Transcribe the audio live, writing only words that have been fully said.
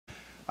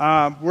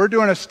We're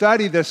doing a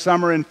study this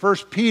summer in 1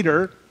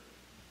 Peter,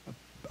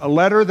 a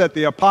letter that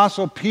the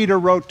Apostle Peter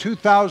wrote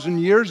 2,000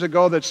 years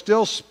ago that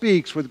still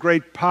speaks with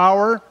great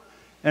power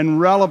and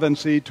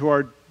relevancy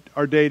to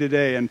our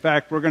day-to-day. In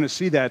fact, we're going to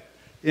see that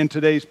in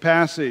today's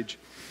passage.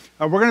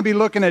 We're going to be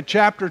looking at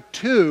chapter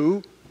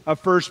 2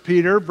 of 1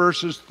 Peter,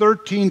 verses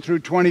 13 through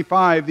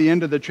 25, the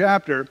end of the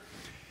chapter.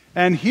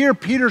 And here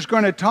Peter's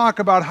going to talk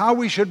about how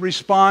we should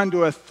respond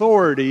to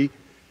authority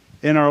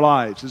in our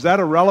lives. Is that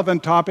a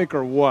relevant topic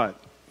or what?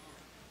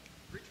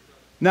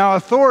 Now,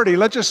 authority,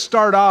 let's just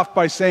start off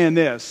by saying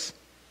this.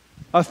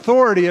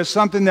 Authority is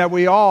something that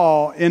we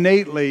all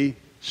innately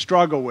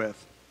struggle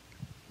with.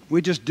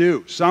 We just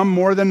do. Some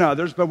more than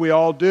others, but we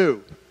all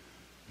do.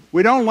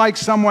 We don't like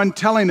someone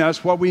telling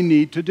us what we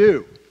need to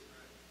do.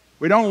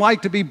 We don't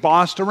like to be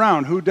bossed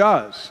around. Who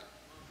does?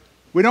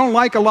 We don't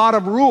like a lot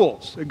of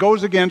rules. It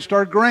goes against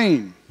our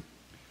grain.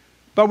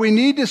 But we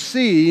need to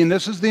see, and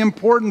this is the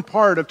important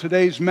part of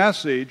today's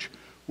message,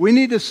 we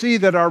need to see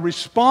that our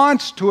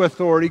response to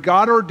authority,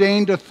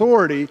 God-ordained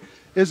authority,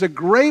 is a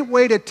great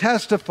way to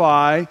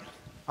testify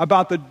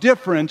about the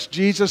difference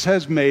Jesus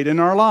has made in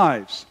our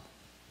lives,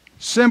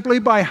 simply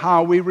by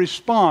how we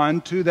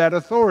respond to that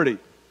authority.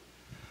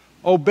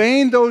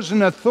 Obeying those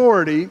in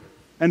authority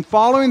and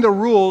following the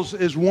rules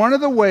is one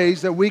of the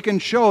ways that we can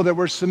show that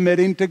we're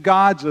submitting to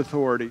God's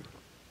authority.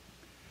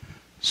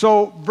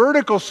 So,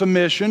 vertical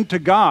submission to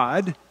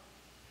God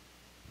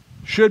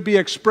should be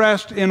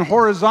expressed in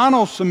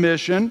horizontal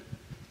submission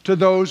to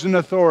those in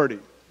authority.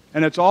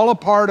 And it's all a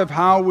part of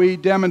how we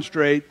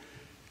demonstrate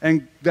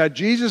and that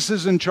Jesus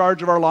is in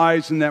charge of our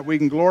lives and that we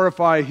can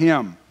glorify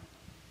Him.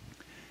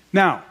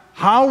 Now,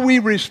 how we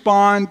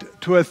respond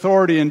to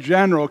authority in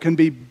general can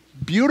be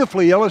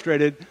beautifully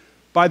illustrated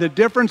by the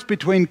difference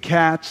between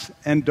cats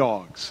and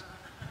dogs.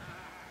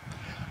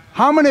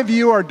 How many of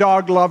you are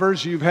dog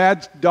lovers? You've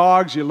had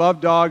dogs, you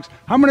love dogs.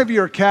 How many of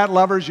you are cat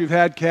lovers? You've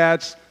had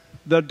cats.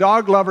 The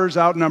dog lovers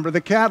outnumber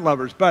the cat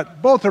lovers,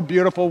 but both are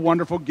beautiful,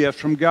 wonderful gifts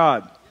from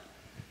God.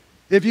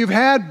 If you've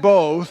had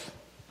both,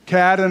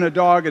 cat and a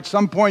dog, at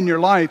some point in your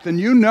life, then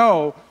you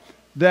know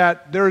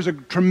that there is a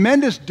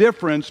tremendous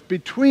difference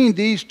between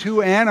these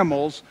two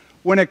animals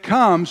when it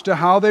comes to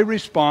how they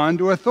respond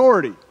to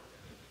authority.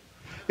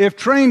 If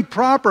trained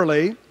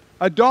properly,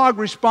 a dog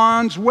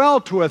responds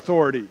well to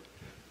authority.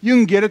 You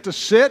can get it to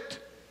sit,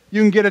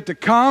 you can get it to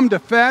come, to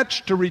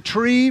fetch, to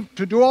retrieve,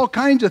 to do all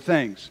kinds of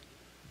things.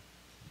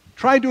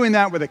 Try doing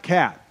that with a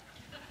cat.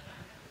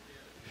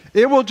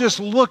 It will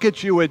just look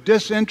at you with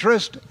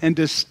disinterest and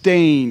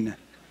disdain.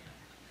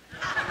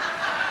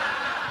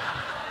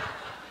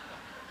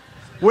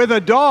 With a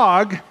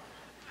dog,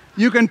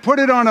 you can put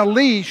it on a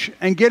leash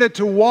and get it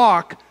to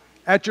walk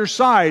at your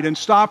side and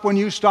stop when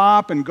you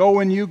stop and go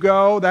when you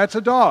go. That's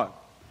a dog.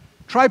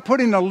 Try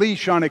putting a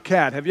leash on a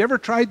cat. Have you ever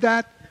tried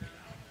that?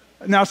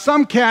 Now,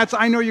 some cats,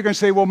 I know you're going to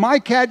say, well, my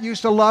cat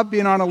used to love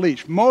being on a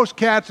leash. Most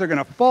cats are going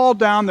to fall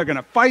down. They're going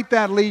to fight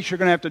that leash. You're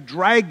going to have to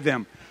drag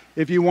them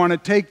if you want to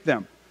take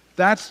them.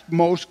 That's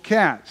most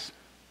cats.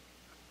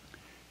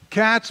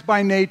 Cats,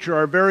 by nature,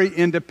 are very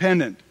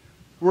independent,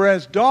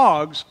 whereas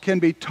dogs can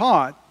be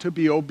taught to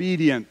be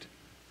obedient.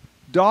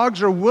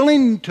 Dogs are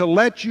willing to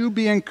let you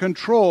be in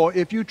control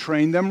if you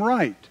train them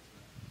right.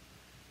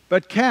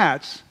 But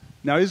cats,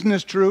 now isn't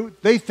this true?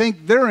 They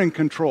think they're in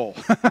control.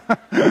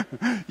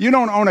 You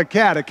don't own a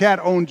cat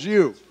owns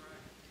you.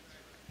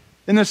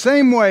 In the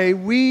same way,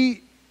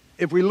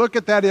 if we look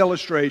at that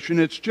illustration,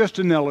 it's just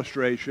an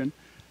illustration,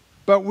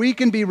 but we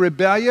can be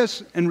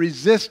rebellious and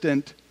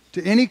resistant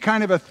to any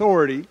kind of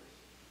authority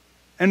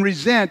and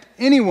resent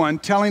anyone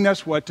telling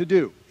us what to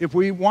do, if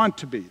we want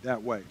to be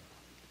that way.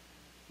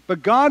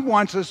 But God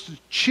wants us to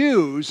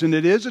choose, and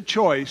it is a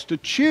choice, to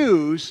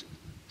choose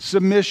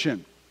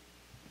submission.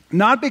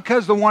 Not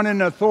because the one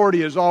in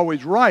authority is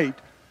always right,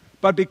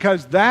 but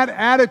because that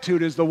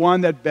attitude is the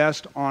one that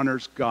best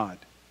honors God.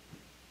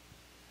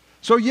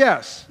 So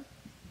yes,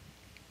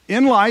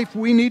 in life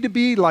we need to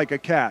be like a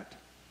cat.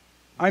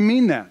 I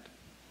mean that.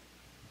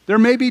 There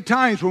may be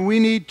times when we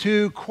need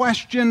to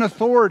question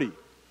authority.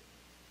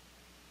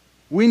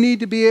 We need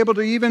to be able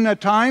to even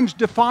at times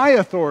defy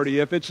authority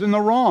if it's in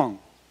the wrong.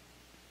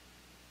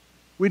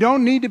 We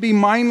don't need to be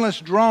mindless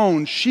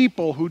drones,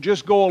 sheeple who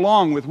just go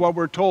along with what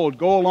we're told,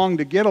 go along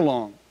to get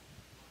along.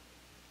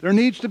 There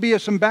needs to be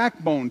some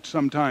backbone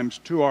sometimes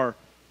to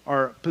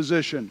our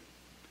position.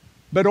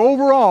 But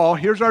overall,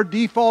 here's our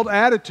default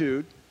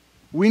attitude.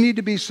 We need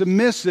to be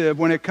submissive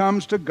when it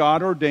comes to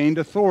God-ordained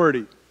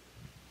authority.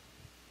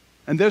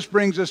 And this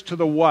brings us to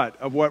the what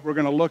of what we're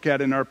going to look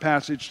at in our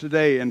passage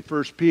today in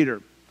 1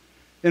 Peter.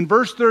 In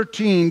verse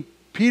 13,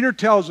 Peter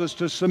tells us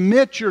to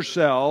submit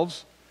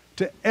yourselves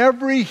to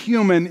every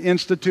human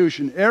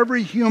institution,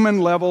 every human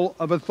level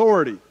of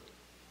authority.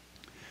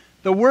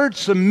 The word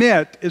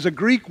submit is a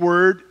Greek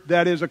word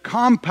that is a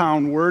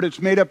compound word.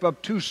 It's made up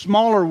of two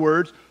smaller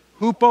words,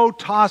 hupo,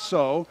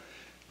 tasso.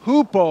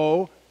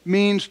 Hupo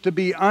means to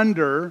be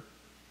under,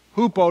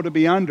 hupo to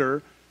be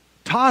under.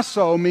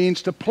 Tasso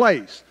means to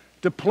place.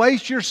 to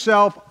place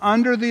yourself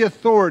under the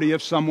authority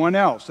of someone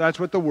else. That's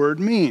what the word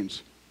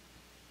means.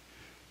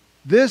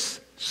 This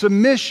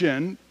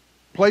submission,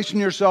 placing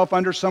yourself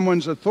under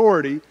someone's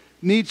authority,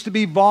 needs to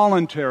be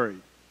voluntary.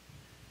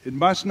 It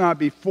must not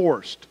be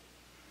forced.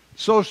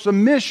 So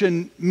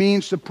submission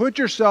means to put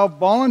yourself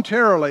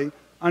voluntarily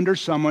under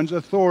someone's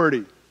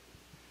authority.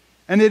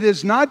 And it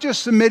is not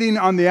just submitting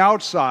on the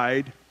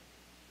outside,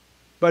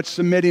 but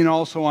submitting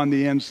also on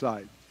the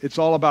inside. It's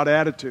all about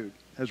attitude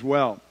as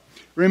well.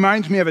 It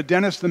reminds me of a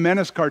Dennis the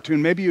Menace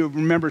cartoon. Maybe you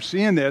remember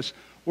seeing this,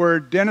 where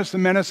Dennis the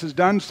Menace has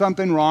done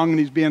something wrong and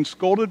he's being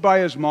scolded by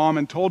his mom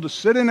and told to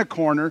sit in a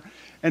corner.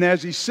 And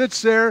as he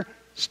sits there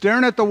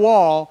staring at the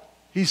wall,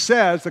 he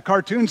says, the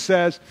cartoon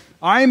says,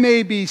 "I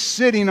may be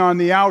sitting on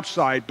the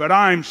outside, but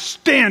I'm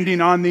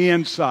standing on the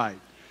inside."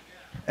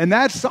 And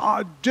that's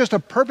just a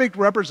perfect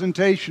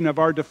representation of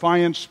our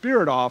defiant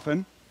spirit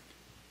often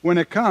when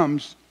it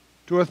comes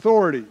to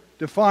authority,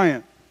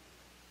 defiant.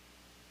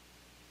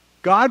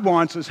 God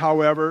wants us,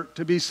 however,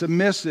 to be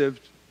submissive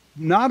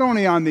not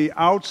only on the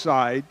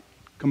outside,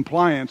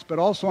 compliance, but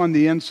also on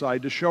the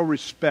inside to show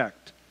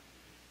respect.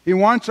 He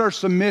wants our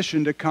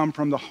submission to come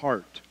from the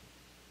heart.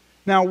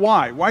 Now,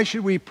 why? Why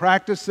should we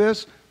practice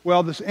this?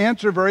 Well, this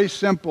answer very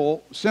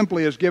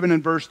simply is given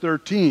in verse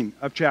 13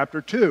 of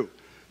chapter 2.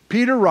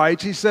 Peter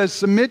writes, he says,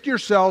 "Submit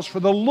yourselves for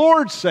the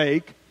Lord's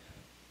sake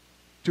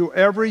to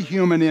every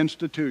human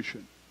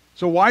institution."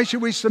 So why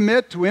should we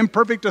submit to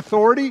imperfect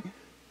authority?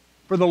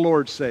 For the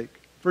Lord's sake,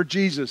 for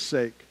Jesus'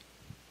 sake.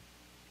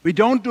 We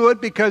don't do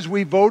it because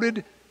we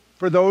voted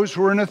for those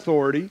who are in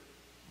authority,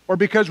 or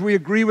because we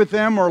agree with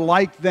them or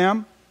like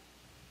them,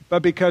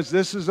 but because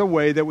this is a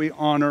way that we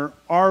honor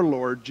our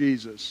Lord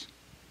Jesus.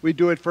 We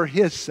do it for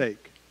His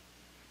sake.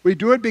 We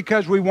do it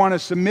because we want to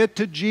submit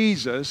to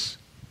Jesus.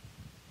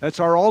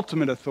 That's our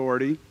ultimate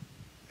authority,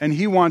 and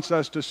He wants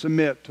us to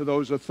submit to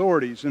those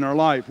authorities in our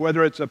life,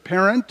 whether it's a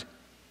parent,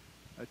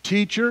 a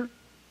teacher,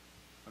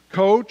 a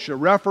coach, a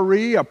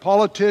referee, a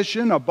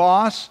politician, a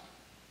boss,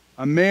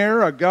 a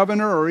mayor, a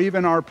governor, or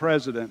even our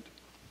president.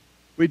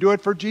 We do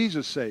it for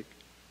Jesus' sake,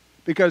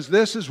 because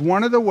this is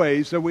one of the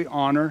ways that we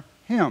honor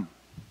Him.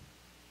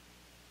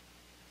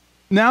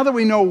 Now that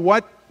we know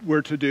what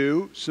we're to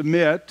do,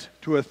 submit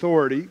to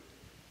authority,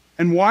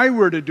 and why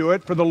we're to do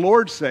it for the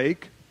Lord's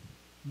sake,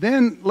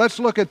 then let's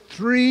look at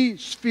 3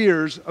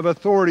 spheres of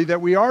authority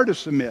that we are to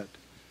submit.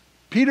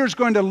 Peter's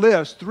going to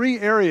list 3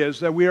 areas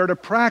that we are to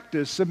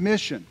practice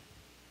submission.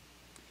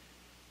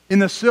 In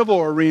the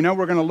civil arena,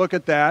 we're going to look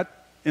at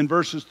that in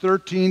verses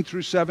 13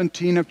 through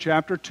 17 of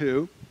chapter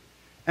 2.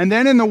 And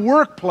then in the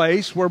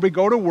workplace, where we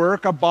go to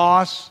work, a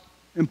boss,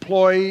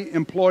 employee,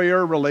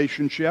 employer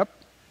relationship.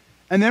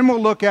 And then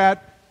we'll look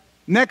at,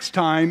 next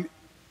time,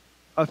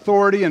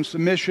 authority and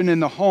submission in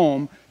the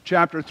home,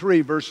 chapter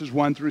 3, verses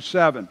 1 through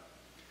 7.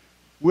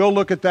 We'll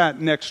look at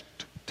that next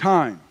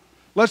time.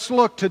 Let's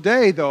look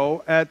today,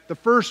 though, at the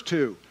first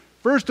 2.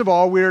 First of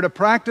all, we are to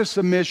practice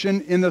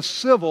submission in the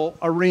civil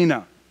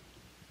arena.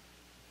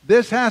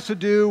 This has to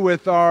do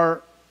with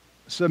our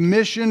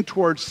submission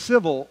towards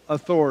civil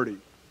authority.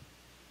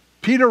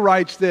 Peter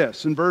writes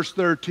this in verse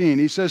 13.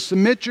 He says,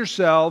 "Submit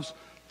yourselves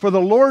for the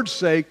Lord's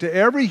sake to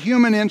every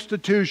human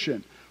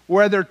institution,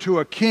 whether to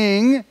a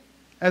king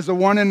as the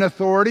one in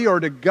authority, or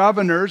to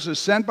governors as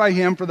sent by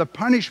him for the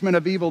punishment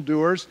of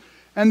evildoers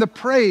and the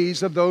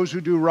praise of those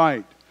who do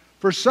right.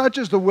 For such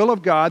is the will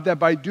of God, that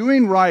by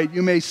doing right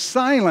you may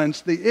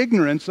silence the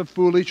ignorance of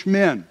foolish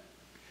men.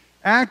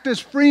 Act as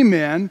free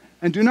men,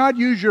 and do not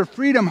use your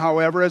freedom,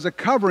 however, as a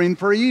covering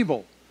for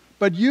evil,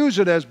 but use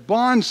it as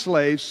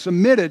bondslaves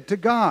submitted to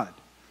God.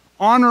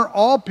 Honor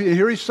all people."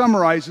 Here he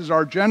summarizes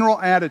our general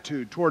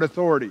attitude toward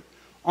authority.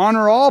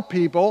 "Honor all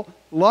people,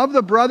 love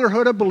the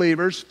brotherhood of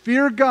believers,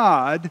 fear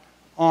God,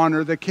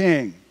 honor the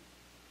king."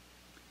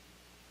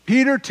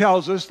 Peter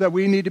tells us that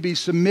we need to be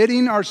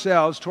submitting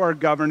ourselves to our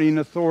governing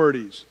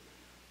authorities.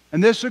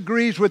 And this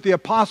agrees with the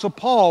Apostle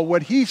Paul,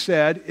 what he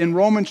said in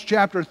Romans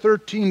chapter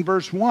 13,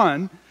 verse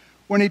 1,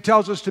 when he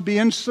tells us to be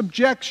in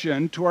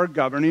subjection to our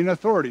governing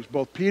authorities.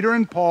 Both Peter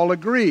and Paul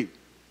agree.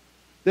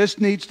 This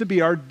needs to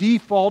be our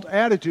default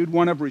attitude,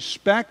 one of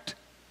respect,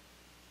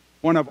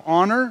 one of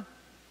honor,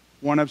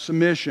 one of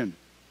submission.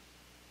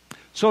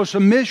 So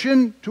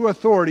submission to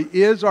authority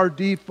is our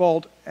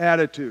default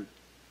attitude.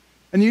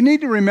 And you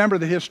need to remember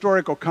the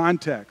historical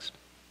context.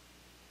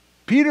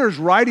 Peter's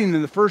writing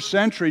in the first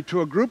century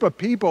to a group of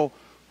people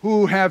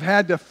who have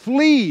had to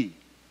flee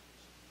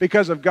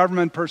because of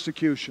government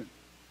persecution.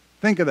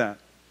 Think of that.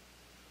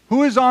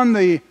 Who is on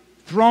the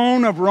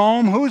throne of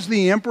Rome? Who's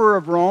the emperor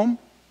of Rome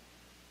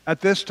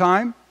at this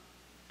time?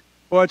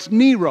 Well, it's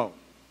Nero.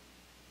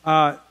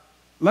 Let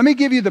me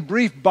give you the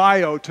brief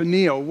bio to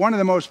Nero, one of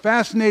the most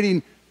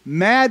fascinating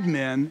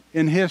madmen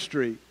in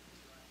history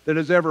that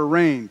has ever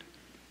reigned.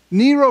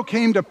 Nero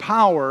came to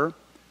power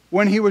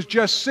when he was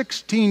just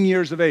 16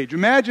 years of age.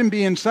 Imagine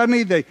being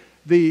suddenly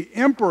the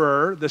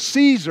emperor, the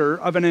Caesar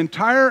of an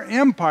entire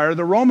empire,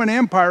 the Roman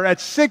Empire, at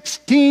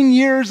 16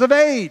 years of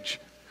age.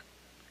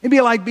 It'd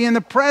be like being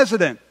the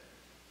president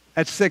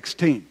at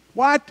 16.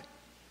 What?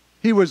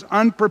 He was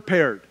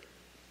unprepared.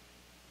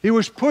 He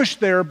was pushed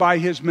there by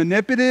his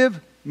manipulative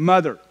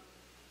mother.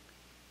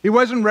 He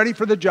wasn't ready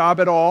for the job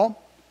at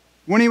all.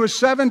 When he was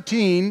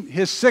 17,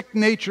 his sick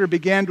nature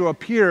began to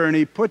appear, and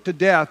he put to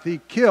death, he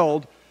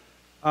killed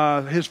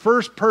his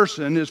first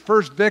person, his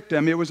first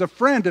victim. It was a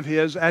friend of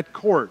his at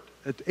court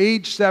at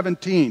age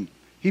 17.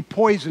 He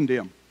poisoned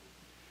him.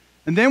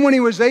 And then when he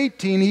was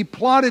 18, he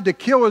plotted to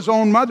kill his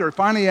own mother.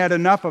 Finally, he had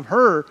enough of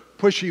her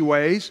pushy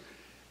ways,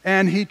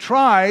 and he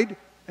tried,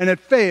 and it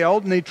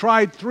failed, and he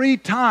tried 3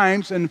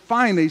 times and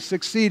finally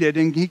succeeded,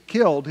 and he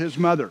killed his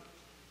mother.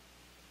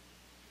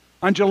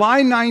 On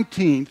July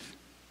 19th,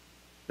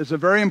 it's a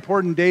very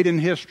important date in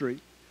history.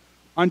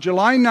 On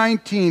July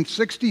 19th,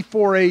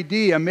 64 AD,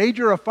 a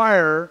major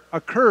fire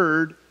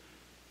occurred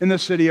in the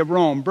city of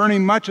Rome,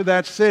 burning much of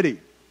that city.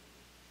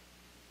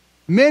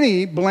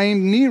 Many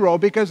blamed Nero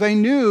because they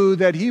knew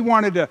that he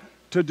wanted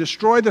to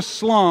destroy the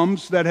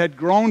slums that had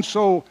grown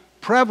so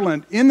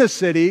prevalent in the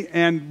city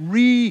and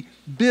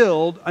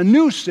rebuild a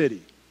new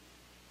city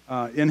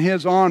in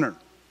his honor.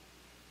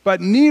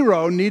 But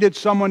Nero needed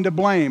someone to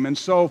blame, and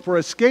so for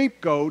a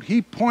scapegoat,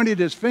 he pointed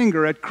his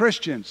finger at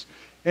Christians.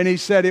 And he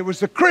said, it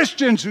was the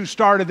Christians who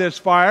started this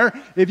fire.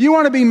 If you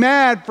want to be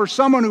mad for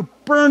someone who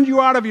burned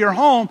you out of your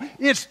home,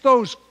 it's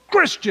those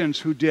Christians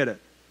who did it.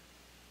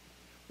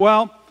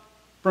 Well,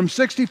 from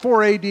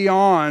 64 AD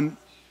on,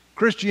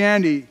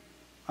 Christianity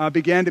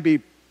began to be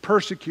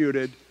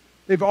persecuted.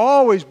 They've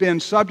always been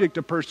subject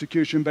to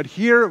persecution, but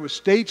here it was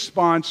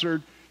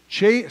state-sponsored,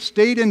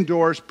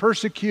 state-endorsed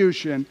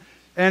persecution,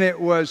 and it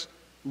was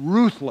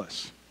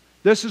ruthless.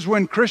 This is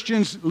when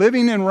Christians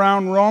living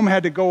around Rome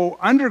had to go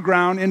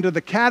underground into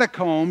the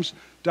catacombs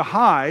to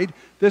hide.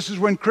 This is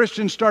when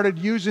Christians started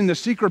using the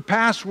secret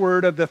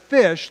password of the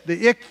fish,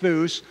 the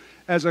ichthus,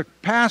 as a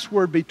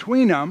password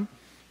between them.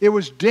 It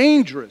was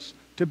dangerous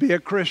to be a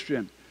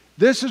Christian.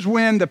 This is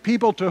when the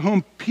people to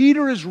whom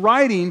Peter is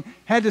writing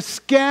had to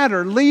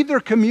scatter, leave their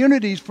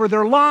communities for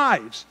their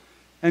lives,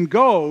 and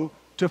go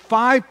to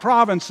 5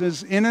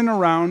 provinces in and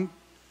around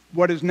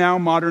what is now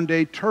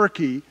modern-day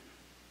Turkey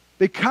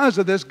because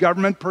of this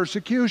government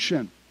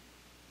persecution.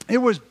 It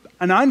was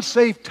an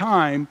unsafe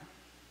time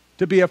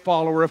to be a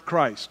follower of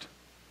Christ.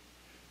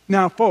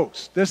 Now,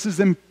 folks, this is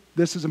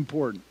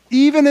important.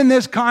 Even in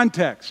this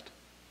context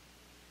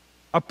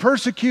of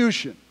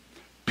persecution,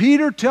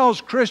 Peter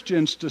tells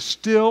Christians to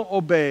still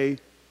obey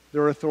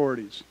their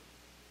authorities.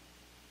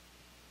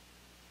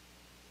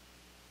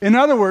 In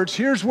other words,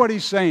 here's what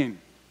he's saying.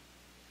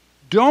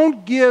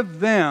 Don't give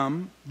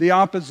them, the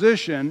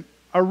opposition,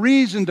 a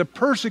reason to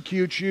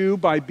persecute you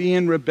by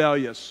being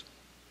rebellious.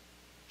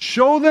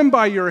 Show them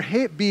by your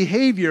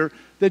behavior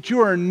that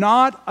you are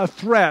not a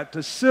threat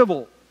to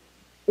civil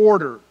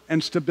order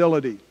and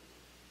stability.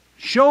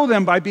 Show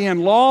them by being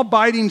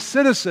law-abiding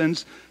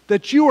citizens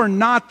that you are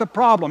not the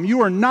problem.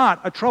 You are not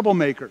a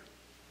troublemaker.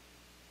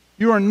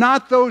 You are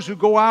not those who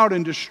go out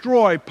and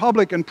destroy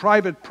public and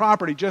private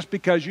property just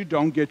because you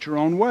don't get your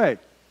own way.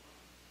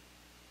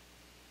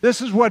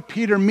 This is what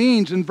Peter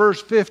means in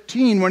verse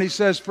 15 when he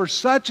says, "For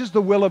such is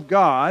the will of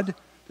God,"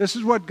 this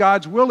is what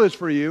God's will is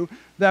for you,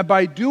 "that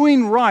by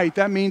doing right,"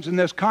 that means in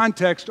this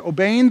context,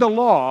 obeying the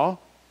law,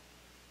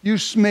 "you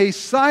may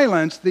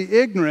silence the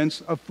ignorance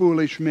of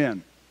foolish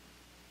men."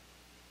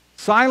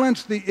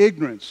 Silence the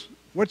ignorance.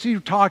 What's he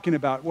talking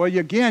about? Well,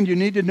 again, you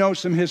need to know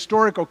some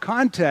historical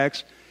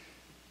context.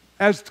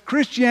 As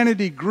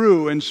Christianity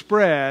grew and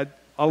spread,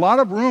 a lot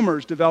of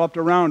rumors developed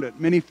around it,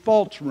 many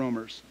false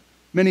rumors,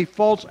 many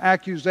false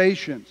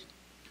accusations.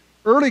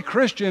 Early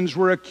Christians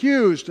were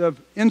accused of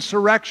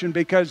insurrection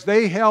because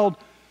they held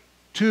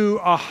to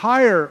a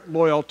higher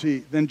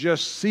loyalty than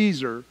just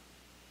Caesar.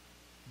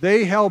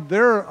 They held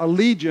their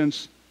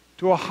allegiance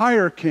to a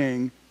higher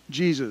king,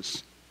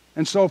 Jesus.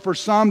 And so for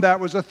some,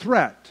 that was a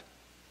threat.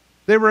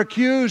 They were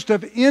accused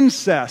of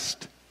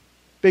incest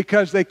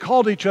because they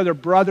called each other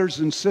brothers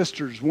and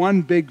sisters,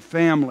 one big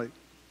family.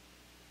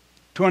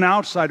 To an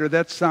outsider,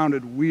 that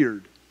sounded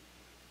weird.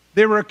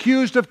 They were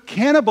accused of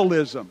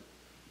cannibalism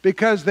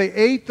because they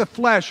ate the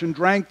flesh and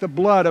drank the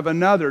blood of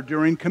another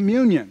during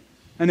communion.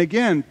 And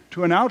again,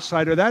 to an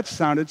outsider, that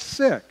sounded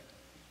sick,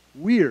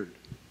 weird.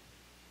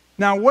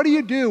 Now, what do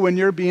you do when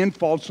you're being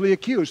falsely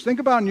accused? Think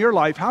about in your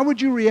life, how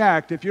would you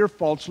react if you're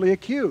falsely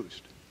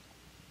accused?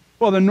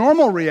 Well, the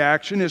normal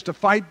reaction is to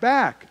fight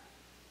back,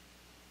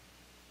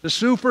 to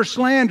sue for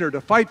slander, to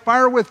fight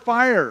fire with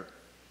fire,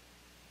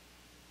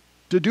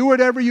 to do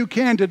whatever you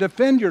can to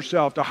defend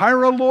yourself, to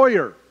hire a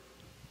lawyer.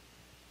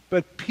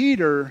 But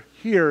Peter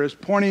here is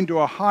pointing to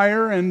a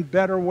higher and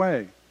better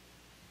way.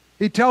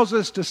 He tells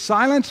us to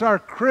silence our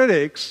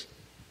critics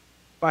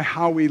by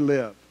how we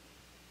live.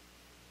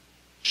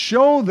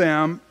 Show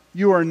them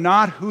you are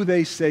not who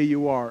they say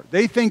you are.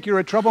 They think you're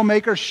a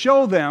troublemaker.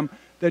 Show them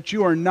that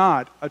you are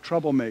not a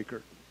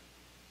troublemaker.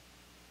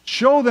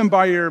 Show them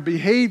by your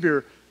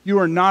behavior you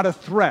are not a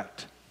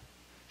threat.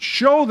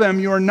 Show them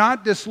you are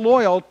not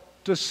disloyal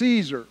to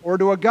Caesar or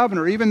to a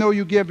governor, even though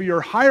you give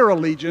your higher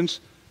allegiance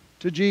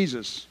to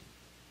Jesus.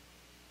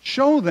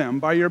 Show them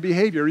by your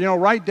behavior. You know,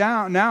 right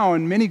now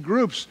in many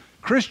groups,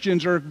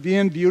 Christians are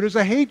being viewed as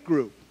a hate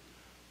group.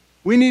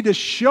 We need to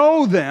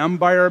show them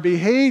by our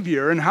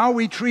behavior and how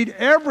we treat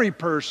every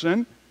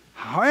person,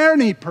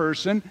 any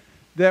person,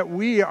 that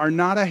we are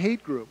not a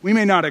hate group. We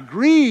may not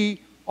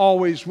agree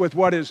always with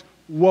what is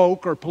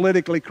woke or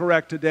politically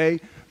correct today,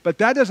 but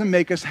that doesn't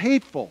make us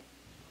hateful.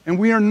 And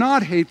we are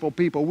not hateful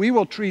people. We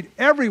will treat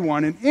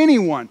everyone and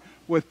anyone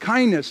with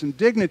kindness and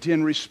dignity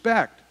and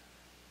respect.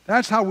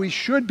 That's how we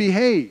should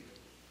behave.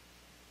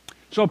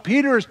 So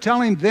Peter is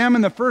telling them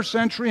in the first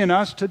century and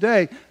us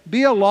today,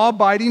 be a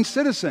law-abiding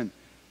citizen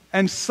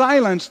and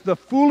silence the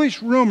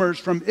foolish rumors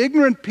from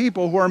ignorant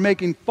people who are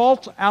making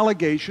false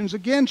allegations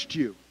against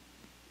you.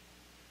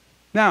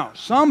 Now,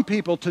 some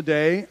people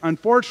today,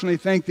 unfortunately,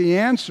 think the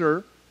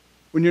answer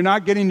when you're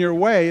not getting your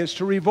way is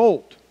to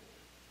revolt,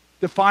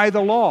 defy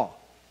the law,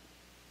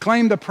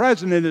 claim the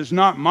president is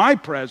not my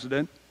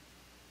president.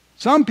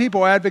 Some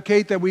people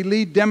advocate that we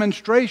lead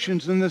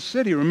demonstrations in the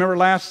city. Remember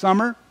last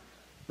summer,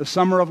 the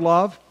Summer of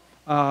Love?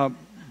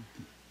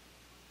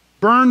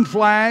 Burn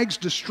flags,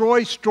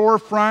 destroy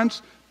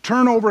storefronts,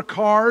 turn over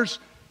cars,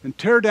 and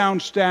tear down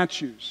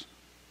statues.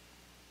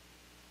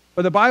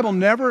 But the Bible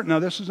never, now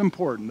this is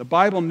important, the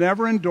Bible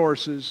never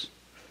endorses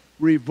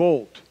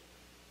revolt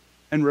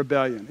and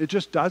rebellion. It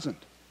just doesn't.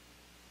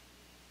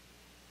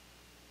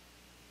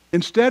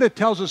 Instead, it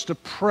tells us to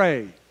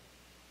pray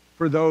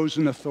for those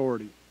in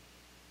authority.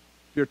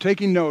 If you're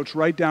taking notes,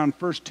 write down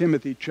 1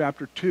 Timothy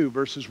chapter 2,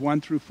 verses 1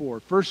 through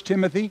 4. 1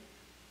 Timothy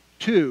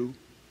 2,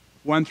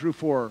 1 through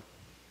 4.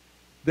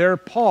 There,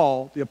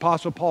 Paul, the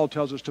Apostle Paul,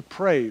 tells us to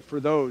pray for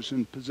those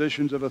in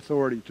positions of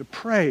authority, to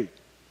pray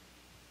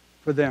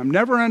for them.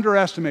 Never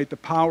underestimate the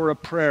power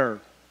of prayer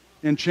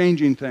in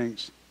changing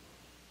things.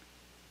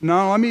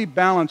 Now, let me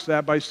balance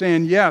that by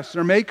saying, yes,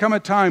 there may come a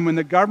time when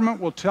the government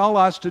will tell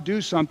us to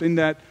do something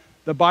that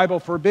the Bible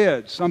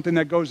forbids, something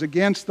that goes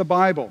against the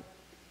Bible.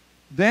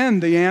 Then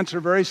the answer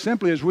very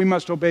simply is we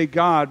must obey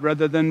God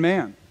rather than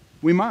man.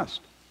 We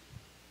must.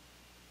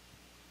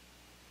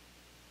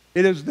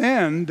 It is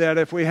then that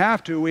if we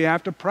have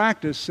to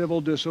practice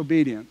civil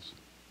disobedience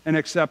and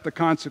accept the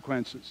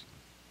consequences.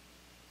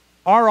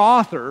 Our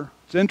author,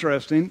 it's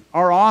interesting,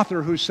 our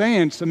author who's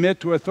saying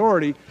submit to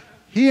authority,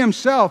 he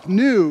himself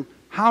knew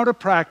how to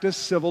practice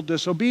civil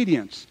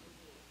disobedience.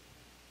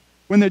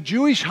 When the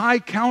Jewish High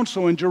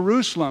Council in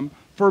Jerusalem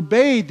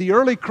forbade the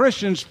early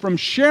Christians from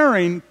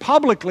sharing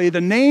publicly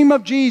the name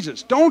of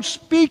Jesus, don't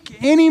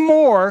speak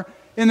anymore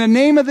in the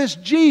name of this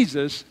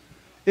Jesus,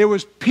 it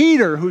was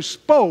Peter who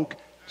spoke,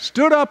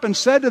 stood up and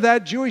said to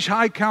that Jewish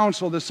High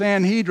Council, the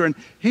Sanhedrin,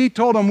 he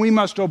told them we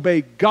must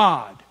obey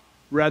God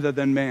rather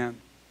than man.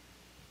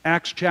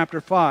 Acts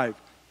chapter 5,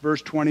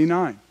 verse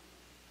 29.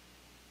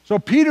 So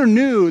Peter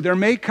knew there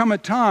may come a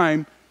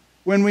time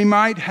when we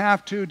might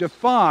have to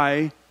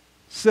defy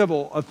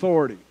civil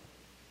authority.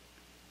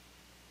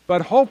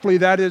 But hopefully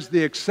that is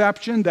the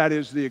exception, that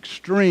is the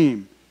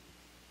extreme.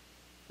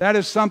 That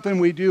is something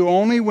we do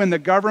only when the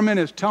government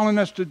is telling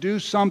us to do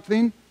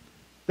something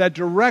that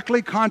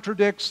directly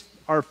contradicts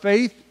our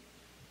faith,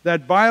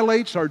 that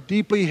violates our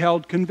deeply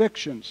held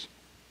convictions.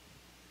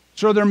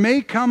 So there may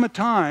come a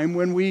time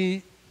when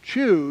we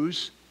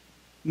choose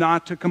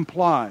not to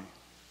comply.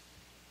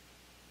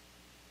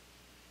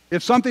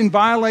 If something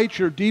violates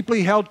your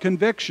deeply held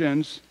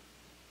convictions,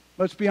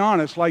 let's be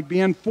honest, like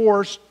being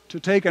forced to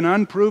take an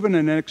unproven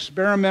and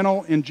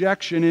experimental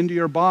injection into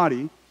your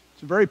body,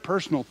 it's a very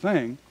personal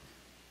thing,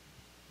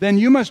 then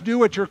you must do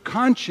what your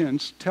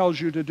conscience tells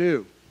you to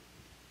do,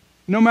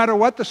 no matter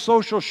what the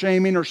social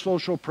shaming or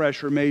social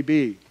pressure may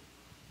be.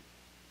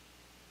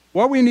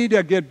 What we need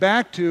to get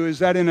back to is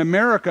that in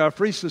America, a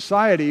free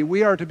society,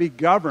 we are to be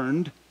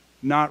governed,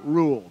 not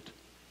ruled.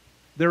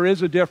 There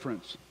is a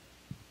difference.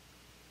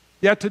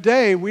 Yet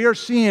today, we are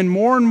seeing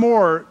more and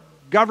more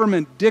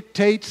government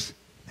dictates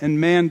and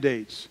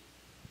mandates.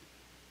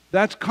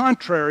 That's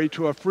contrary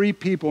to a free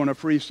people and a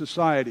free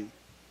society.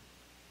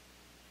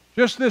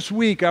 Just this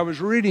week, I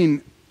was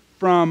reading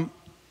from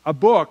a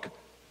book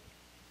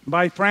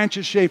by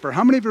Francis Schaeffer.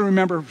 How many of you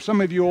remember,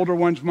 some of you older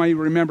ones might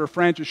remember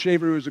Francis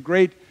Schaeffer, who was a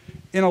great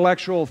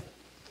intellectual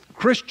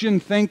Christian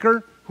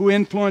thinker who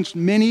influenced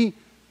many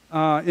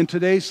in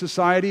today's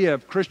society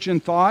of Christian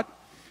thought.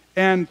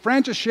 And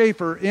Francis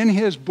Schaeffer, in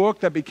his book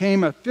that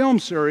became a film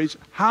series,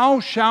 How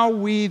Shall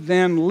We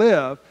Then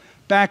Live,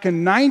 back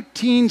in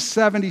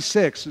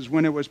 1976 is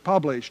when it was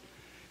published,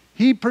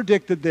 he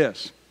predicted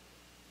this,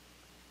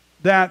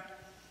 that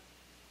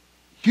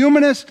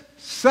humanist,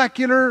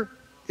 secular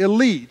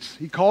elites,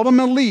 he called them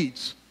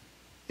elites,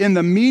 in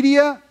the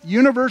media,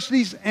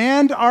 universities,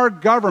 and our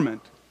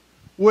government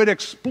would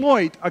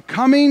exploit a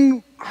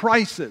coming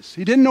crisis.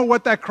 He didn't know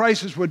what that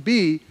crisis would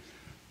be,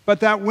 but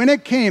that when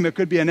it came, it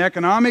could be an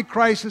economic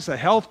crisis, a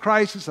health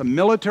crisis, a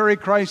military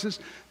crisis,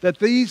 that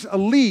these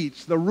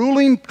elites, the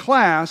ruling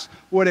class,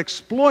 would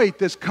exploit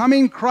this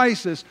coming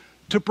crisis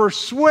to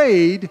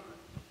persuade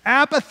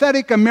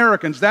apathetic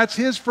Americans, that's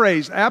his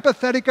phrase,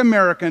 apathetic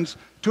Americans,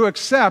 to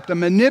accept a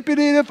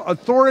manipulative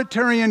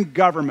authoritarian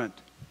government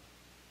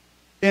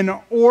in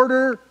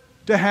order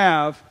to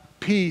have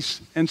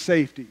peace and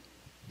safety.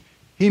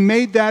 He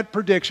made that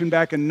prediction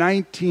back in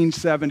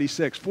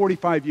 1976,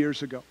 45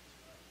 years ago.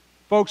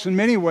 Folks, in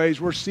many ways,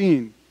 we're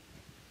seeing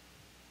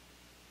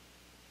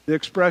the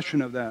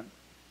expression of that.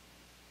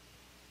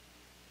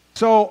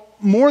 So,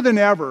 more than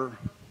ever,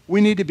 we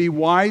need to be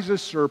wise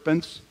as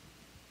serpents,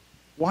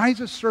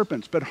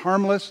 but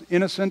harmless,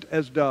 innocent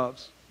as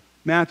doves.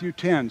 Matthew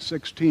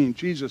 10:16,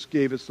 Jesus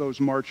gave us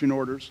those marching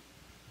orders.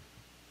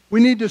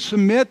 We need to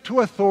submit to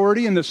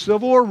authority in the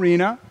civil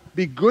arena,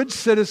 be good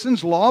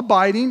citizens,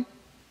 law-abiding,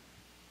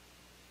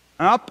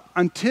 up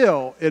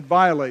until it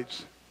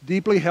violates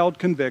deeply held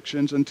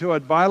convictions, until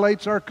it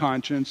violates our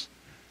conscience.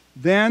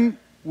 Then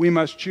we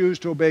must choose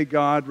to obey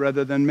God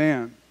rather than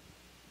man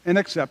and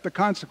accept the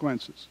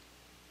consequences.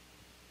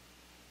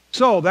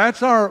 So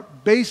that's our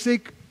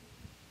basic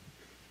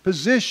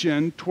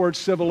position towards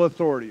civil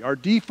authority. Our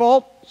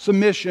default: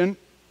 submission,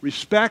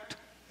 respect,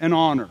 and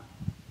honor,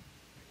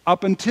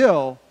 up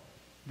until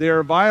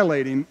they're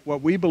violating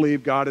what we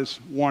believe God is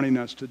wanting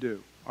us to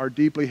do, our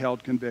deeply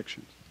held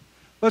convictions.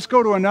 Let's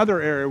go to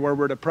another area where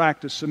we're to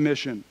practice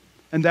submission,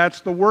 and that's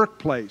the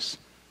workplace.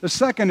 The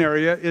second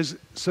area is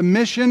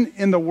submission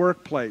in the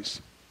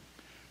workplace.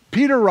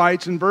 Peter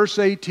writes in verse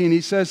 18,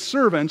 he says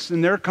servants. In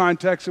their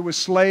context, it was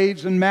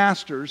slaves and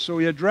masters, so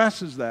he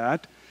addresses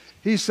that.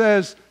 He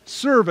says,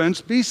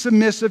 servants, be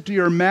submissive to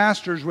your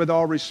masters with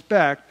all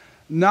respect,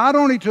 not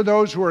only to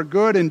those who are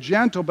good and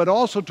gentle, but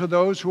also to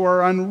those who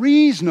are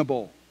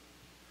unreasonable.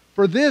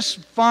 For this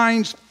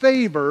finds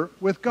favor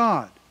with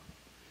God.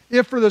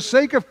 If for the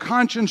sake of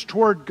conscience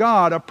toward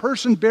God, a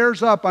person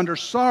bears up under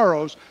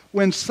sorrows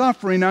when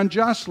suffering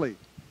unjustly.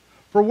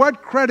 For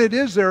what credit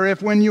is there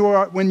if when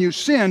you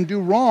sin, do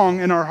wrong,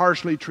 and are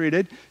harshly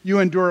treated, you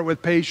endure it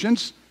with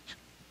patience?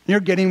 You're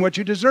getting what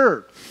you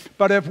deserve.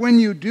 But if when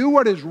you do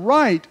what is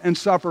right and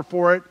suffer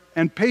for it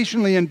and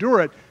patiently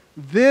endure it,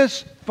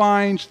 this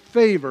finds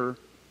favor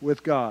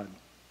with God.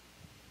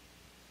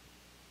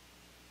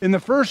 In the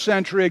first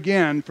century,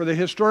 again, for the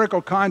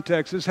historical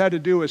context, this had to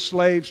do with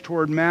slaves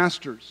toward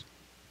masters.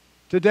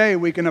 Today,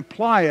 we can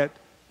apply it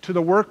to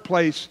the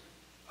workplace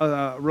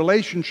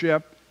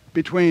relationship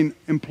between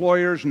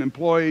employers and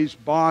employees,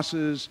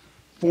 bosses,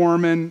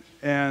 foremen,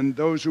 and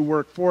those who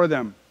work for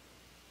them.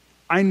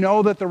 I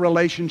know that the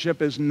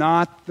relationship is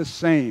not the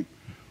same.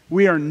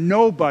 We are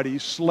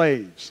nobody's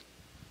slaves.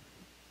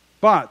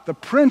 But the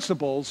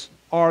principles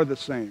are the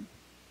same.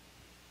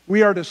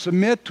 We are to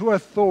submit to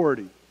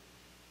authority.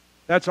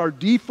 That's our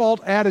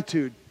default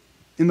attitude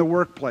in the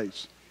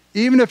workplace.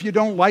 Even if you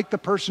don't like the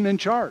person in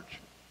charge.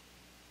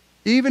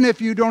 Even if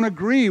you don't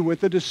agree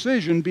with the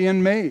decision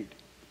being made.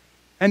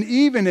 And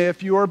even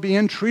if you are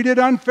being treated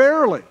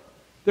unfairly.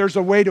 There's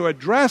a way to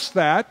address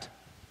that,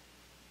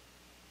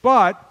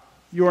 but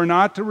you are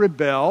not to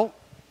rebel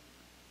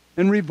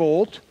and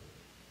revolt.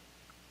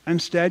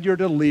 Instead, you're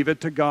to leave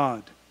it to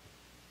God.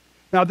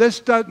 Now,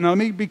 let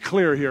me be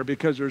clear here,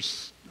 because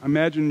I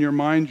imagine in your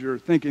mind you're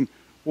thinking,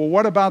 well,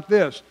 what about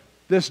this?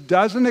 This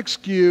doesn't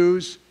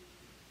excuse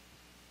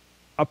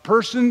a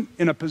person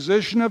in a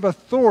position of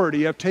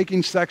authority of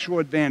taking sexual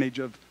advantage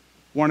of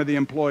one of the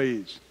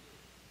employees.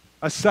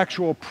 A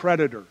sexual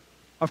predator.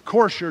 Of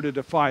course you're to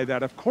defy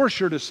that. Of course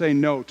you're to say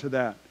no to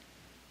that.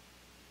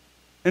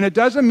 And it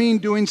doesn't mean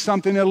doing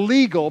something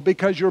illegal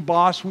because your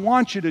boss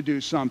wants you to do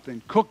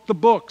something. Cook the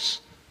books,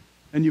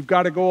 and you've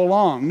got to go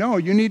along. No,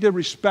 you need to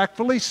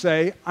respectfully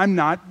say, I'm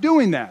not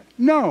doing that.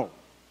 No.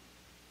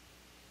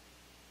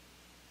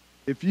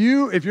 If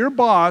your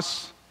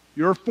boss,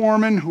 your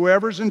foreman,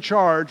 whoever's in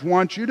charge,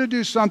 wants you to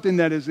do something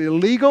that is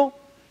illegal,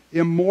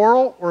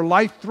 immoral, or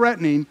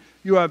life-threatening,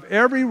 you have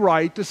every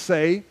right to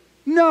say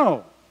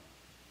no.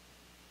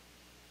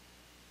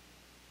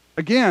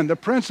 Again, the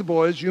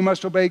principle is you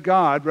must obey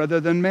God rather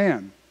than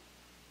man.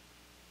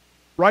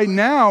 Right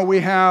now,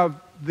 we have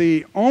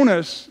the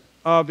onus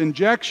of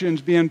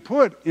injections being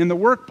put in the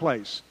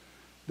workplace.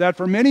 That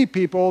for many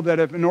people, that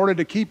if in order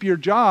to keep your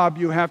job,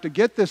 you have to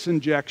get this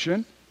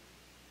injection,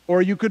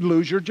 or you could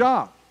lose your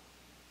job.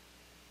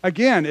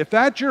 Again, if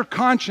that's your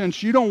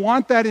conscience, you don't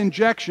want that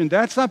injection,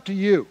 that's up to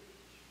you.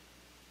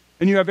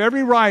 And you have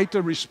every right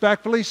to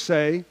respectfully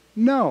say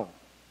no.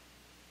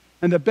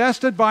 And the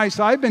best advice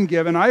I've been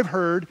given, I've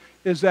heard,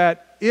 is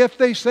that if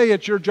they say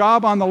it's your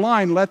job on the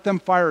line, let them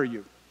fire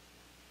you.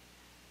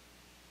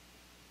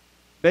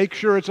 Make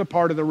sure it's a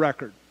part of the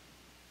record.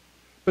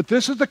 But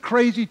this is the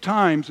crazy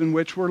times in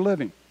which we're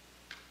living.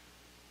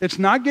 It's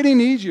not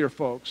getting easier,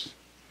 folks.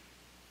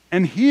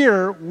 And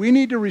here, we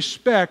need to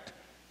respect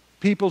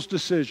people's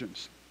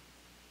decisions.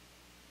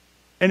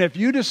 And if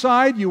you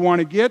decide you want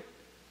to get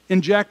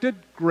injected,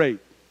 great.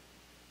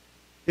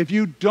 If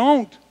you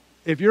don't,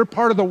 if you're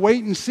part of the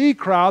wait-and-see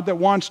crowd that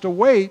wants to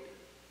wait,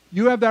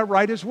 you have that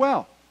right as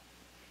well.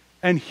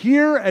 And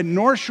here at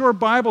North Shore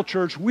Bible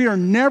Church, we are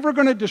never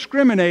going to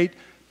discriminate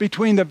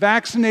between the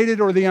vaccinated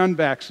or the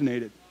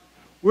unvaccinated.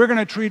 We're going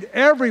to treat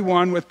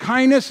everyone with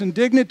kindness and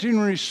dignity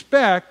and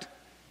respect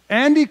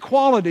and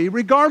equality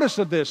regardless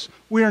of this.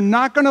 We are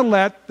not going to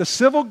let the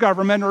civil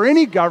government or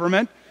any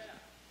government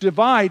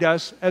divide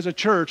us as a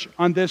church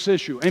on this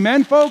issue.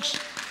 Amen, folks?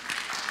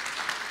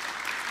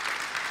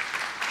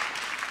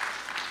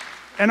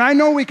 And I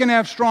know we can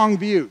have strong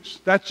views.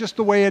 That's just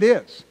the way it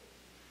is.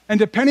 And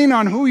depending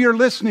on who you're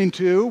listening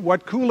to,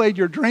 what Kool-Aid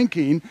you're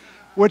drinking,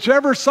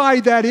 whichever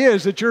side that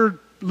is that you're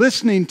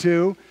listening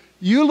to,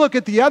 you look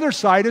at the other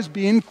side as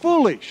being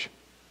foolish.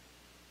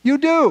 You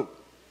do.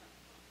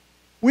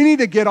 We need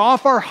to get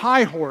off our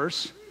high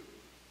horse,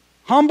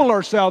 humble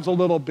ourselves a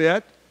little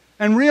bit,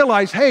 and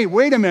realize, hey,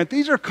 wait a minute,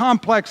 these are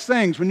complex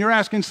things. When you're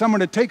asking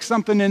someone to take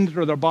something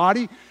into their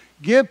body,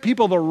 give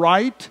people the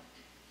right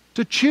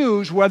to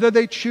choose whether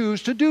they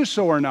choose to do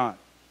so or not.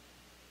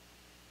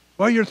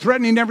 Well, you're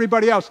threatening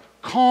everybody else.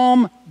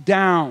 Calm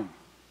down.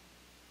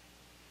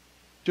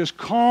 Just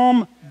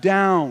calm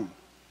down.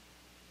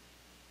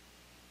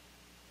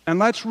 And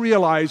let's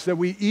realize that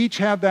we each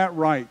have that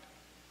right.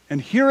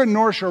 And here at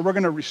North Shore, we're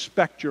going to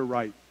respect your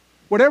right.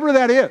 Whatever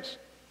that is.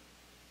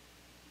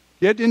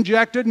 Get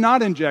injected,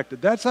 not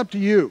injected. That's up to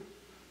you.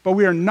 But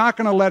we are not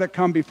going to let it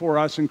come before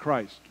us in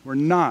Christ. We're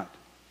not.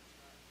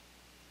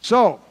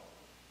 So,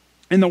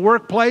 in the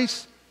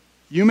workplace,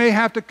 you may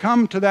have to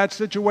come to that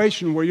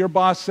situation where your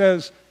boss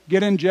says,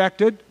 get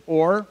injected,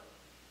 or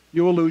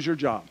you will lose your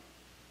job.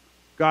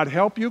 God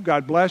help you.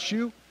 God bless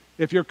you.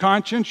 If your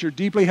conscience, your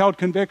deeply held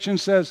conviction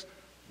says,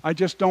 I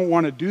just don't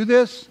want to do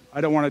this, I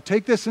don't want to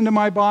take this into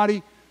my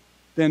body,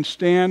 then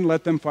stand,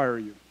 let them fire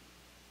you.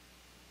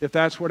 If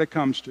that's what it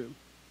comes to.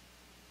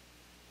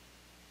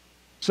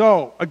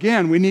 So,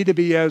 again, we need to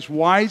be as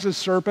wise as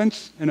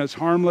serpents and as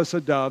harmless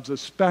as doves,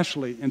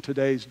 especially in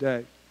today's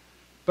day.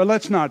 But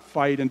let's not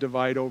fight and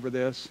divide over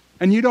this.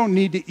 And you don't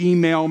need to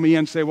email me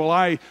and say, well,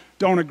 I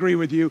don't agree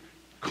with you.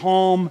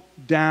 Calm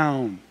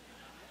down.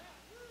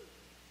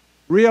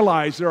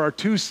 Realize there are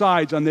two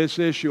sides on this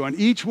issue, and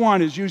each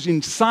one is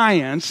using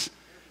science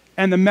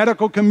and the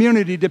medical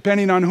community,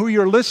 depending on who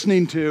you're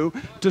listening to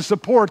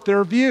support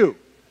their view.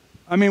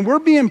 I mean, we're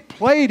being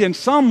played in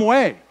some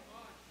way.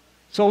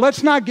 So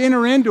let's not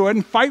enter into it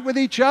and fight with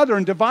each other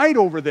and divide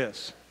over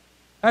this.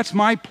 That's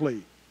my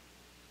plea.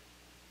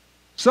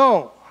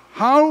 So,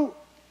 and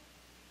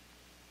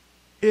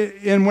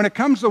when it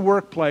comes to the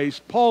workplace,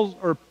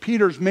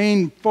 Peter's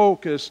main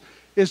focus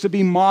is to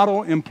be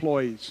model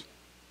employees.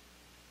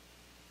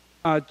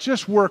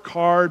 Just work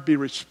hard, be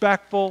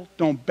respectful,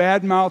 don't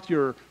badmouth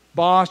your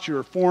boss,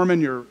 your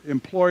foreman, your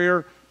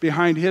employer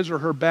behind his or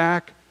her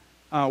back.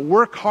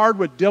 Work hard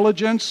with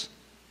diligence,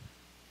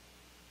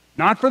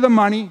 not for the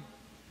money,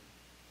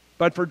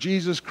 but for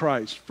Jesus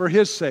Christ, for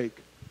His sake,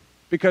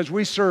 because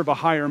we serve a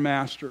higher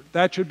master.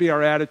 That should be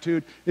our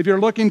attitude. If you're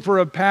looking for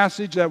a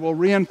passage that will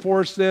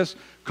reinforce this,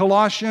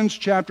 Colossians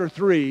chapter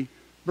 3,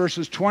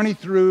 verses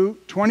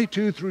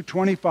 22 through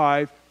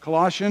 25,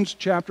 Colossians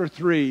chapter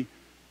 3,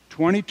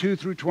 22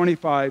 through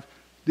 25,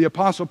 the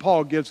Apostle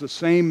Paul gives the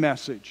same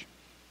message.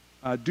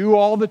 Do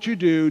all that you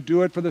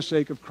do it for the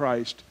sake of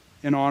Christ,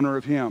 in honor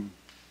of Him.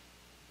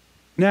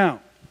 Now,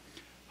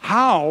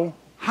 how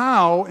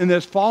in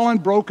this fallen,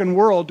 broken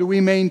world do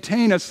we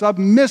maintain a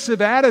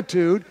submissive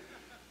attitude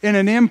in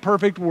an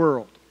imperfect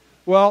world?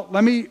 Well,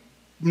 let me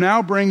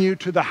now bring you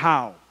to the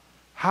how.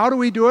 How do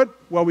we do it?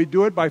 Well, we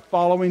do it by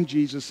following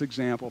Jesus'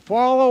 example.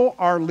 Follow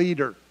our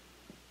leader.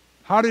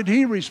 How did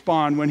he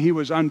respond when he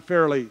was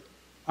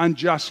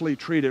unjustly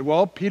treated?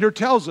 Well, Peter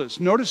tells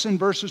us. Notice in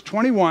verses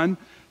 21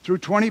 through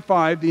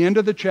 25, the end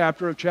of the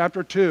chapter of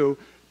chapter 2,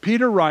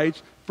 Peter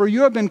writes, for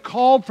you have been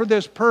called for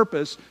this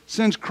purpose,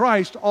 since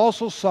Christ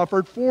also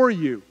suffered for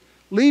you,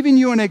 leaving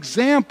you an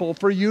example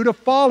for you to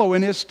follow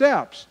in His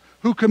steps,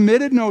 who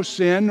committed no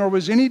sin, nor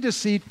was any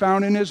deceit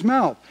found in His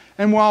mouth.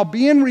 And while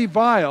being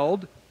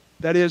reviled,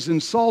 that is,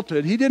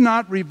 insulted, He did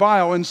not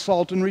revile,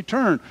 insult in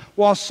return.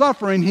 While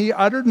suffering, He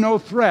uttered no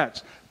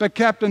threats, but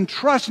kept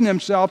entrusting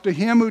Himself to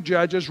Him who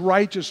judges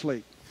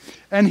righteously.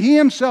 And He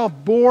Himself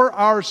bore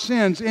our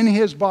sins in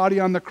His body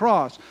on the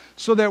cross,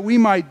 so that we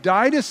might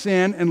die to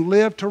sin and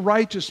live to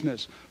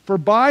righteousness. For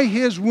by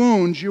His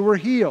wounds you were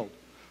healed.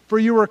 For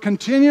you were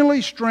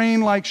continually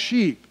straying like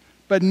sheep,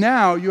 but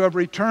now you have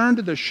returned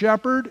to the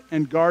shepherd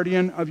and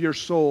guardian of your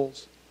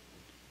souls.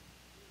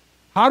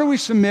 How do we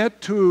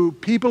submit to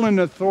people in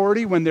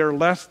authority when they're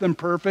less than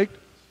perfect?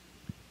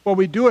 Well,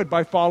 we do it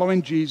by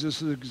following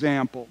Jesus'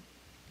 example.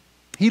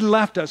 He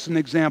left us an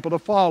example to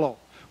follow.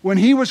 When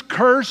He was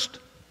cursed,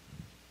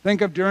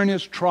 think of during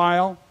His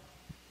trial,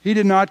 He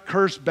did not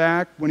curse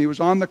back. When He was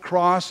on the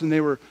cross and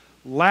they were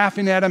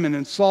laughing at Him and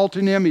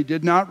insulting Him, He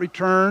did not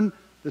return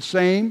the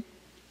same.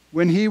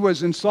 When He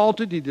was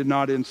insulted, He did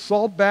not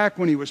insult back.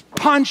 When He was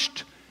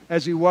punched,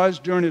 as He was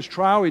during His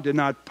trial, He did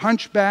not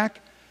punch back.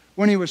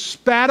 When He was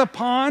spat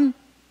upon,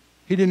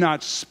 He did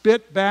not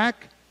spit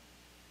back.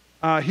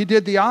 He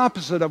did the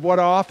opposite of what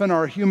often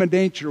our human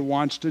nature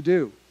wants to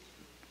do.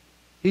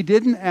 He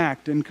didn't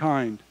act in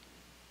kind.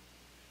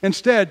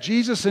 Instead,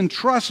 Jesus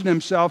entrusted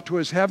Himself to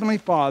His Heavenly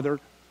Father,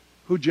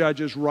 who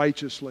judges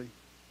righteously.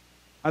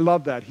 I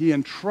love that. He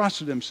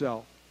entrusted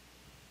Himself.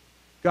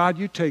 God,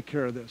 you take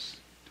care of this.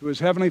 To His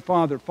Heavenly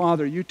Father,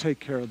 Father, you take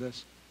care of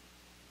this.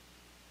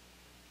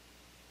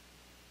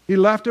 He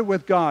left it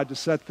with God to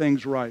set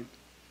things right.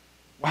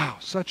 Wow,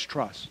 such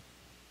trust.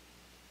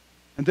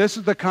 And this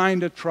is the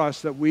kind of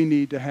trust that we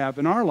need to have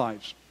in our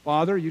lives.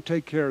 Father, you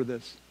take care of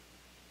this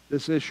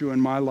issue in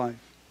my life.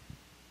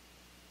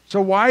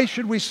 So why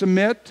should we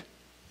submit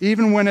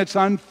even when it's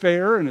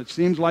unfair and it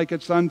seems like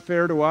it's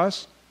unfair to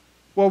us?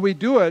 Well, we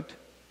do it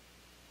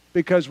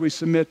because we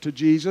submit to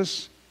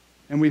Jesus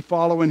and we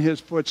follow in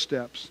his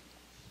footsteps.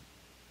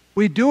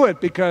 We do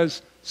it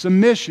because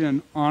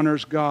submission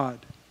honors God.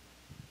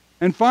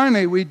 And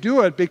finally, we do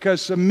it because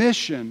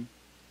submission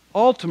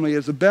ultimately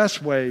is the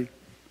best way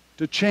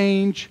to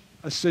change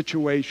a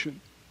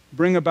situation,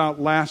 bring about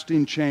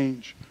lasting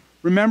change.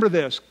 Remember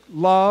this,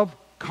 love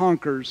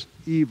conquers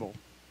evil.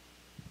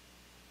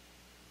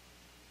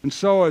 And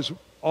so as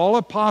all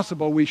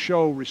possible, we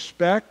show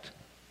respect,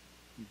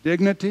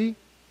 dignity,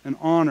 and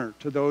honor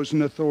to those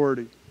in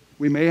authority.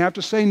 We may have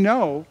to say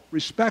no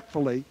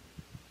respectfully,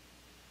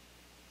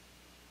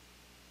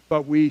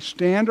 but we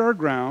stand our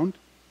ground.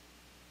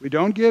 We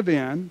don't give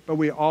in, but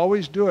we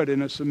always do it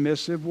in a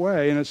submissive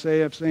way, in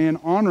an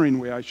honoring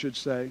way, I should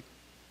say.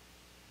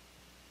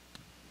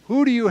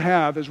 Who do you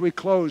have, as we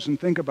close and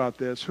think about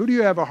this, who do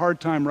you have a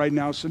hard time right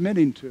now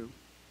submitting to?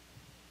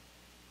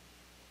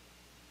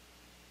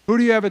 Who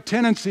do you have a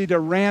tendency to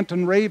rant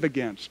and rave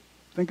against?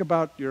 Think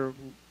about your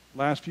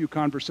last few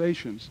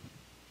conversations.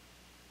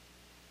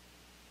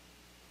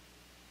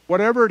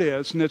 Whatever it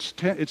is, and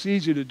it's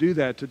easy to do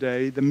that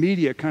today, the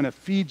media kind of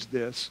feeds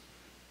this.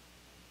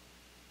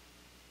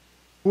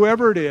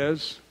 Whoever it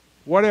is,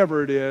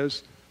 whatever it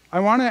is, I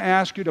want to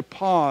ask you to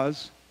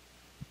pause,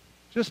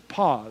 just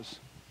pause,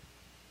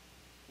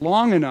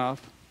 long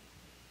enough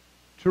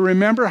to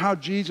remember how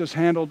Jesus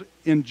handled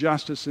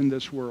injustice in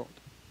this world.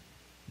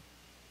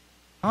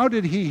 How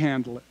did he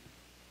handle it?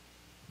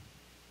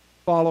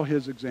 Follow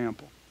his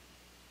example.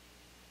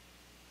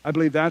 I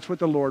believe that's what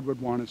the Lord would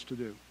want us to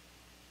do.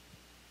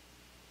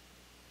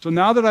 So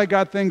now that I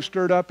got things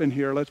stirred up in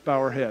here, let's bow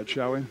our heads,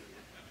 shall we?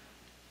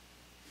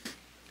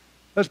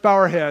 Let's bow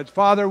our heads.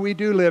 Father, we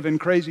do live in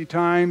crazy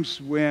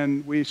times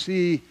when we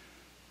see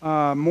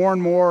more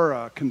and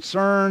more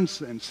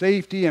concerns and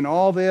safety and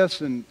all this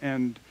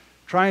and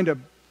trying to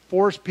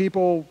force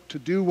people to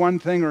do one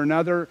thing or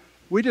another.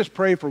 We just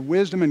pray for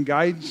wisdom and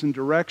guidance and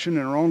direction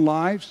in our own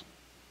lives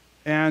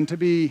and to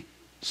be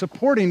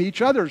supporting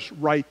each other's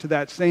right to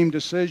that same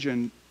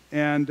decision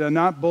and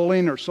not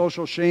bullying or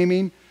social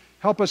shaming.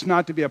 Help us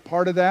not to be a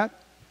part of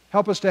that.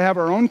 Help us to have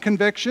our own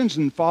convictions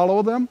and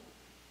follow them.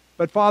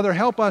 But Father,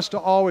 help us to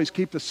always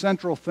keep the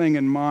central thing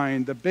in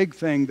mind, the big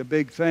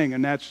thing,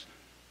 and that's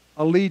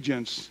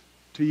allegiance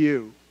to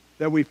you,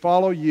 that we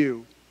follow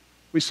you.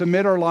 We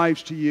submit our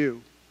lives to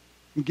you.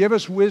 And give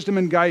us wisdom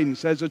and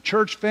guidance as a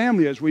church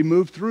family as we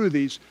move through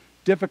these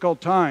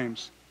difficult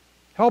times.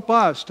 Help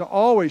us to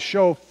always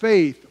show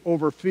faith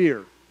over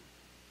fear.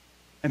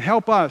 And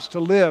help us to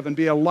live and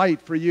be a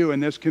light for you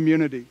in this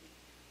community.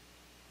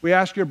 We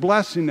ask your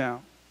blessing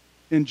now.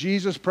 In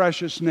Jesus'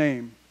 precious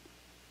name,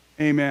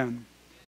 amen.